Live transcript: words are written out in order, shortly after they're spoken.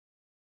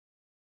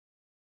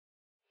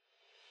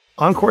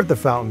Encore at the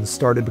Fountain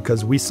started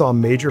because we saw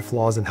major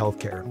flaws in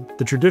healthcare.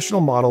 The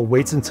traditional model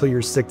waits until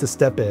you're sick to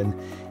step in.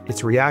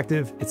 It's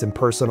reactive, it's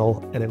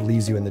impersonal, and it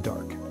leaves you in the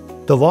dark.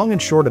 The long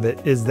and short of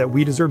it is that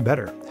we deserve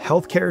better.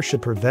 Healthcare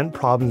should prevent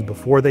problems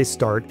before they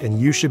start, and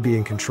you should be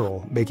in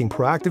control, making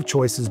proactive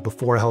choices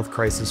before a health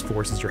crisis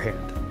forces your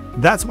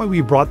hand. That's why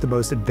we brought the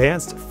most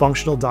advanced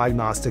functional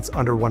diagnostics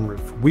under one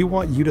roof. We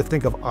want you to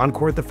think of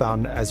Encore at the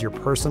Fountain as your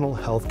personal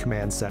health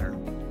command center.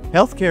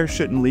 Healthcare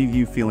shouldn't leave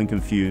you feeling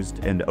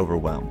confused and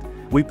overwhelmed.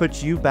 We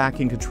put you back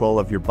in control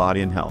of your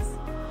body and health.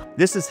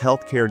 This is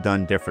healthcare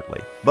done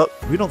differently, but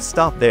we don't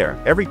stop there.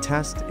 Every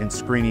test and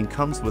screening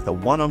comes with a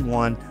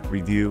one-on-one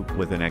review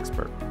with an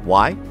expert.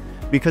 Why?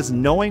 Because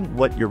knowing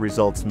what your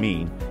results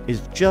mean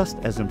is just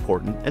as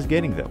important as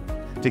getting them.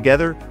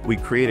 Together, we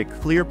create a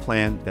clear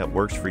plan that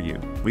works for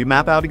you. We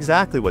map out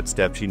exactly what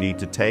steps you need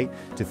to take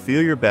to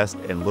feel your best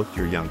and look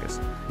your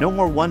youngest. No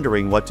more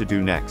wondering what to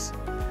do next.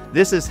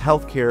 This is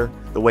healthcare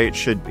the way it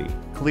should be: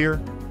 clear,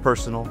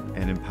 personal,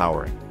 and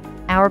empowering.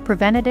 Our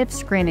preventative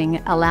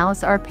screening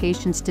allows our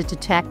patients to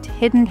detect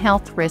hidden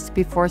health risks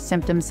before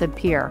symptoms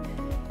appear,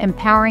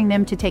 empowering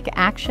them to take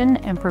action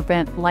and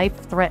prevent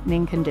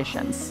life-threatening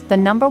conditions. The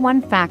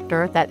 #1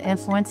 factor that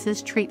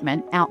influences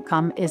treatment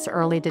outcome is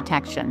early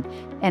detection,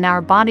 and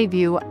our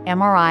BodyView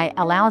MRI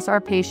allows our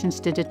patients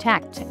to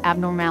detect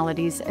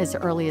abnormalities as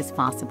early as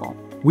possible.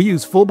 We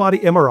use full-body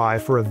MRI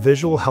for a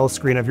visual health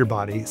screen of your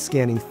body,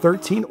 scanning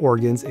 13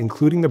 organs,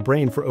 including the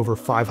brain, for over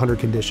 500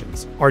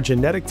 conditions. Our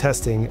genetic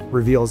testing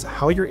reveals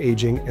how you're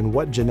aging and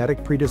what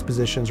genetic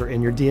predispositions are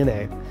in your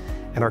DNA,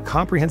 and our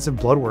comprehensive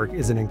blood work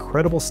is an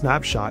incredible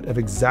snapshot of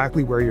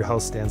exactly where your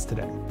health stands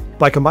today.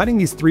 By combining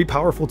these three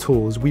powerful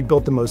tools, we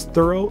built the most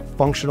thorough,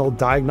 functional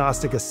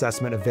diagnostic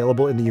assessment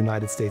available in the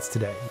United States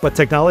today. But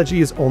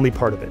technology is only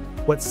part of it.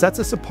 What sets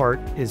us apart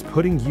is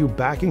putting you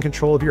back in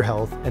control of your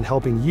health and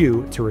helping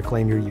you to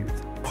reclaim your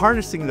youth.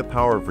 Harnessing the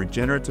power of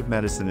regenerative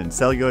medicine and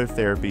cellular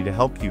therapy to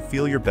help you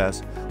feel your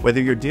best,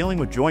 whether you're dealing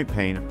with joint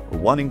pain or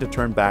wanting to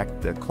turn back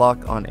the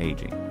clock on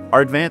aging.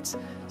 Our advanced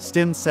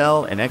stem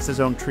cell and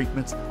exosome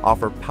treatments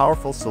offer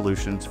powerful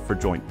solutions for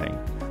joint pain.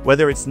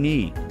 Whether it's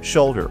knee,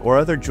 shoulder, or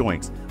other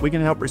joints, we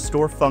can help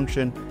restore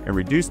function and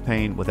reduce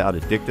pain without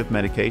addictive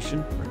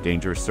medication or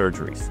dangerous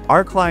surgeries.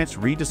 Our clients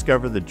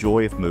rediscover the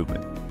joy of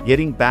movement,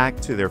 getting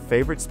back to their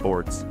favorite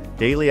sports,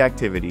 daily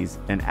activities,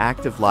 and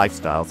active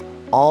lifestyles,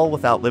 all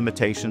without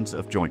limitations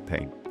of joint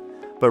pain.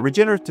 But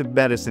regenerative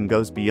medicine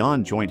goes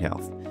beyond joint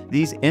health.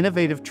 These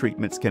innovative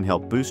treatments can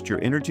help boost your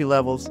energy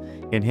levels,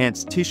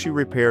 enhance tissue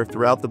repair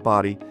throughout the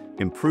body,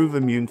 improve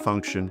immune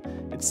function,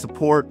 and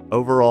support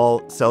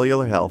overall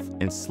cellular health,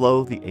 and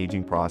slow the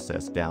aging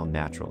process down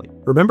naturally.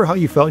 Remember how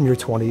you felt in your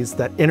 20s?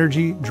 That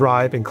energy,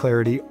 drive, and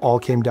clarity all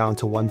came down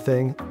to one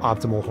thing: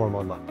 optimal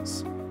hormone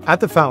levels. At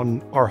the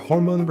Fountain, our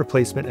hormone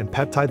replacement and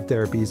peptide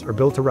therapies are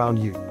built around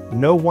you.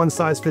 No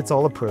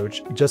one-size-fits-all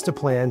approach, just a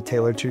plan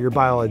tailored to your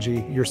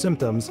biology, your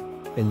symptoms,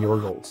 and your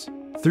goals.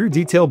 Through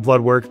detailed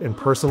blood work and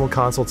personal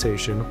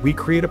consultation, we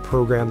create a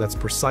program that's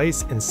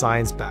precise and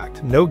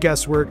science-backed. No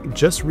guesswork,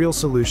 just real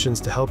solutions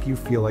to help you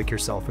feel like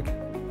yourself again.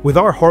 With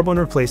our hormone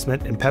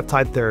replacement and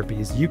peptide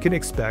therapies, you can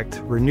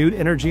expect renewed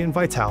energy and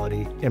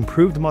vitality,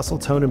 improved muscle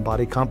tone and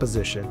body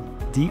composition,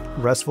 deep,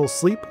 restful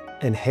sleep,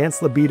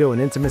 enhanced libido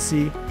and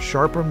intimacy,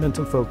 sharper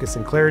mental focus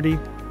and clarity,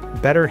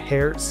 better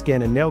hair,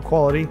 skin, and nail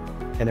quality,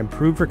 and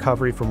improved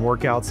recovery from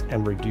workouts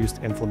and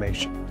reduced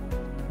inflammation.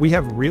 We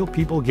have real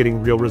people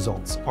getting real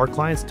results. Our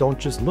clients don't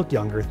just look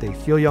younger, they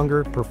feel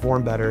younger,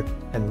 perform better,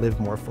 and live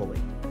more fully.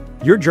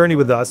 Your journey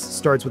with us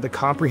starts with a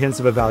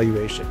comprehensive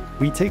evaluation.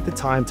 We take the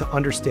time to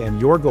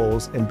understand your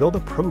goals and build a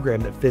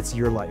program that fits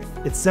your life.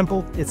 It's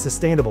simple, it's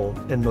sustainable,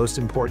 and most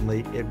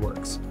importantly, it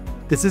works.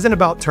 This isn't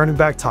about turning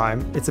back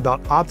time, it's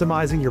about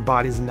optimizing your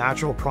body's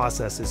natural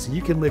processes so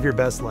you can live your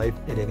best life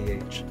at any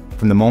age.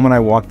 From the moment I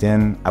walked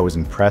in, I was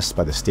impressed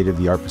by the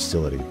state-of-the-art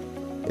facility.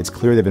 It's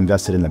clear they've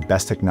invested in the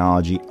best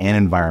technology and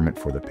environment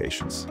for their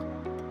patients.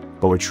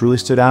 But what truly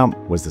stood out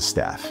was the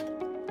staff.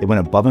 They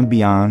went above and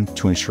beyond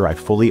to ensure I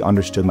fully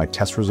understood my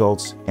test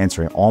results,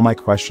 answering all my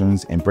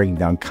questions and breaking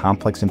down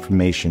complex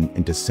information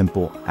into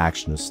simple,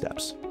 actionable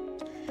steps.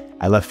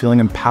 I left feeling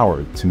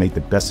empowered to make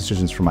the best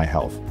decisions for my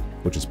health,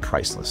 which is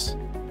priceless.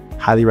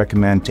 Highly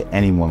recommend to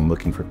anyone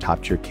looking for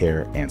top-tier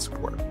care and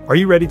support. Are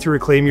you ready to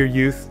reclaim your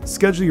youth?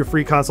 Schedule your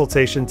free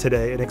consultation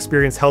today and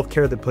experience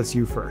healthcare that puts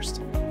you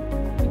first.